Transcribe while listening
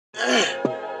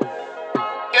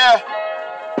Yeah.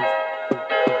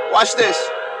 Watch this.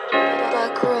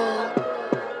 Black roll.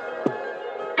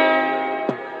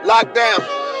 Lockdown.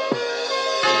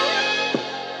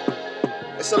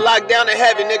 It's a lockdown in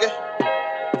heaven, nigga.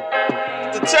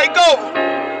 To take over.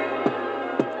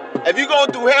 If you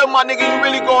going through hell, my nigga, you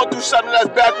really going through something that's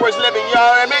backwards living, you know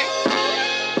what I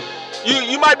mean?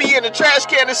 You might be in the trash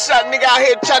can or something, nigga, out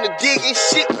here trying to dig and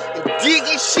shit, you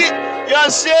know what I'm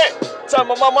saying? Tell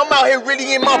my mom I'm out here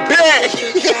really in my bag.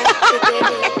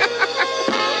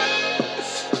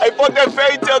 Hey, fuck that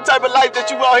fairy tale type of life that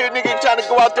you out here, nigga, trying to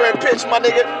go out there and pitch, my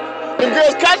nigga. Them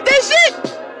girls catch that shit.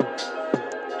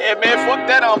 Yeah, man, fuck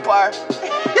that umpire.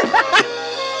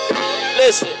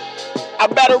 Listen, I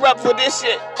batter up for this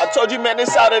shit. I told you, man,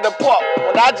 this out of the park.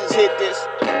 When I just hit this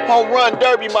home run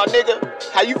derby, my nigga.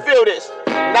 How you feel this?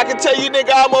 And I can tell you,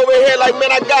 nigga, I'm over here like,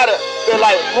 man, I gotta feel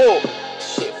like, oh,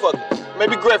 shit, fuck it.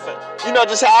 Maybe Griffin. You know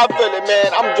just how I feel it, man.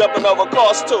 I'm jumping over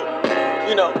cars too.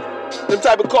 You know, them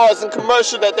type of cars in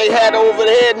commercial that they had over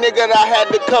the head, nigga, that I had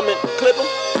to come and clip them.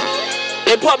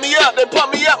 They pump me up,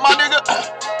 my nigga.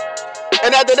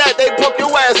 And after that, they pump your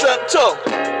ass up too.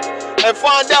 And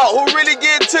find out who really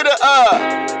get to the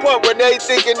point where they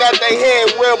thinking that they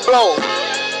head well blown.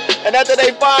 And after they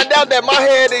find out that my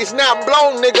head is not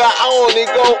blown, nigga, I only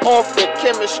go off the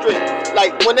chemistry.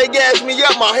 Like, when they gas me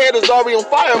up, my head is already on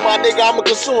fire, my nigga. I'm a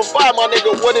consuming fire, my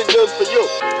nigga, what it does for you.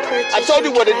 I told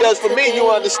you what it does for me, you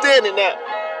understand it now.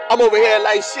 I'm over here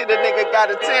like, shit, the nigga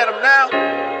gotta tell him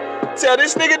now. Tell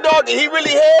this nigga, dog, he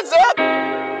really heads up.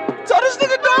 Tell this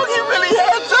nigga, dog, he really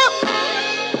heads up.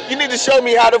 You need to show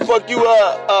me how the fuck you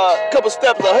couple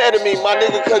steps ahead of me, my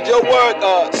nigga, cause your work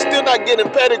still not getting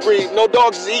pedigree. No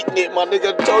dogs is eating it, my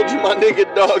nigga. Told you, my nigga,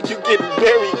 dog, you getting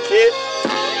buried, kid.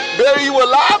 Bury you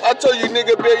alive? I told you,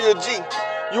 nigga, bury your G.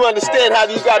 You understand how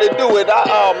you gotta do it.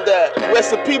 That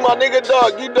recipe, my nigga,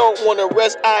 dog, you don't wanna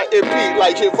rest IMP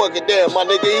like shit fucking damn, my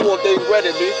nigga. You want the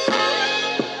ingredient,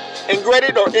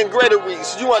 ingredient or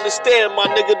ingredients. You understand, my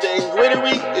nigga, the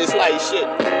ingredient is like shit.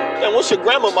 And what's your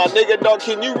grammar, my nigga, dog?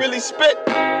 Can you really spit?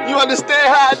 You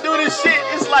understand how I do this shit?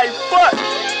 It's like, fuck.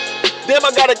 Damn, I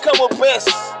gotta come with best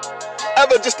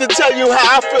ever just to tell you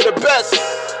how I feel the best.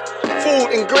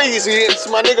 Food ingredients,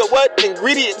 my nigga, what?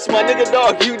 Ingredients, my nigga,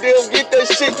 dog. You don't get that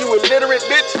shit, you illiterate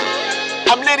bitch.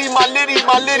 I'm litty, my litty,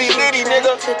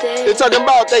 nigga. They're talking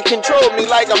about they control me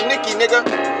like I'm Nicky, nigga.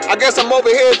 I guess I'm over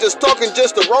here just talking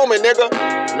just to Roman, nigga.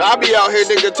 Now I be out here,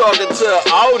 nigga, talking to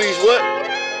all these what?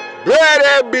 Bad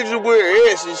ass bitches with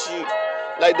ass and shit.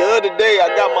 Like the other day,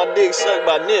 I got my dick sucked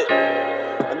by Nick.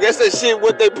 I guess that shit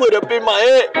what they put up in my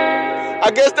head. I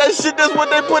guess that shit that's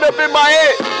what they put up in my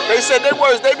head. They said they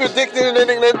words, they predicted it and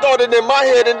they thought it in my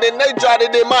head and then they dropped it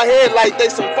in my head like they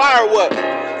some fire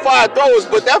throwers,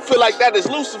 but that feel like that is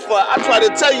Lucifer. I try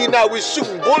to tell you now, we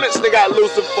shooting bullets, nigga, at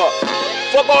Lucifer.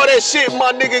 Fuck all that shit,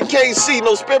 my nigga can't see.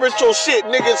 No spiritual shit,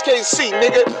 niggas can't see,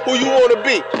 nigga. Who you wanna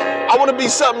be? I wanna be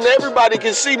something that everybody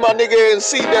can see, my nigga, and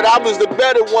see that I was the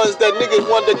better ones that niggas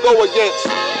wanted to go against.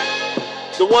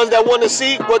 The ones that wanna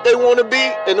see what they wanna be,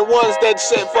 and the ones that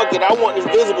said, fuck it, I want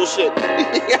invisible shit.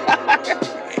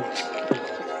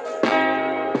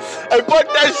 Hey, fuck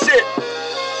that shit.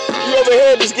 You over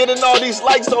here just getting all these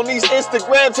likes on these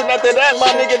Instagrams, and after that,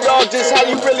 my nigga, dog, just how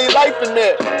you really life in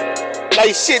there.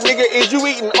 Like, shit, nigga, is you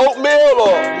eating oatmeal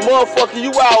or motherfucker,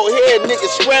 you out here, nigga,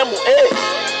 scrambled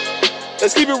eggs?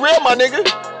 Let's keep it real, my nigga.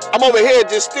 I'm over here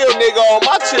just still, nigga, on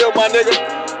my chill, my nigga.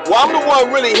 Well, I'm the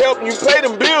one really helping you pay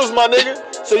them bills, my nigga.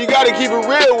 So you gotta keep it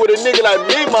real with a nigga like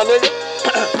me, my nigga.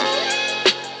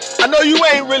 I know you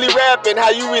ain't really rapping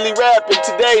how you really rapping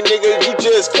today, nigga. You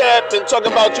just capping, talking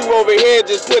about you over here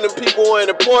just putting people in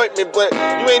an appointment, but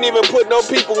you ain't even put no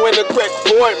people in the correct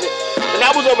appointment. And I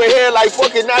was over here like,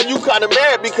 fuck it, now you kinda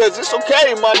mad because it's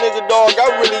okay, my nigga, dog. I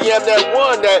really am that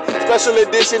one, that special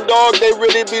edition, dog. They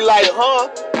really be like, huh?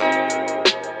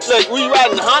 Like, we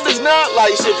riding Hondas now?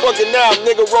 Like, shit, fucking now,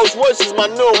 nigga, Rolls Royce is my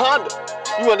new Honda.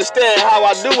 You understand how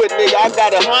I do it, nigga? I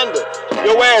got a Honda.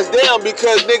 Your ass down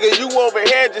because, nigga, you over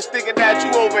here just thinking that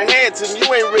you overhead and you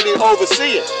ain't really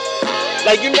overseeing.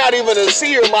 Like, you're not even a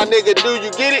seer, my nigga, do you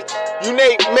get it? You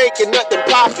ain't making nothing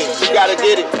profit, you gotta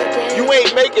get it. You ain't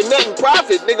making nothing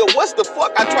profit, nigga, what's the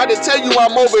fuck? I try to tell you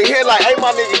I'm over here like, hey, my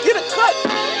nigga, get a cut.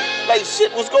 Like, shit,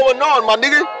 what's going on, my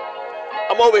nigga?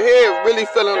 I'm over here really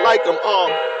feeling like I'm,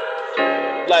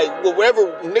 like,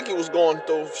 whatever Nicky was going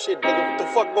through, shit, nigga, what the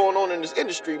fuck going on in this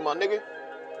industry, my nigga?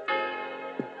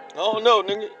 I don't know,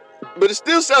 nigga. But it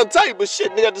still sound tight, but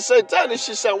shit, nigga, at the same time, this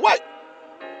shit sound white.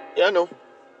 Yeah, I know.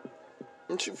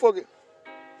 And shit, fuck it.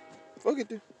 Fuck it,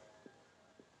 dude.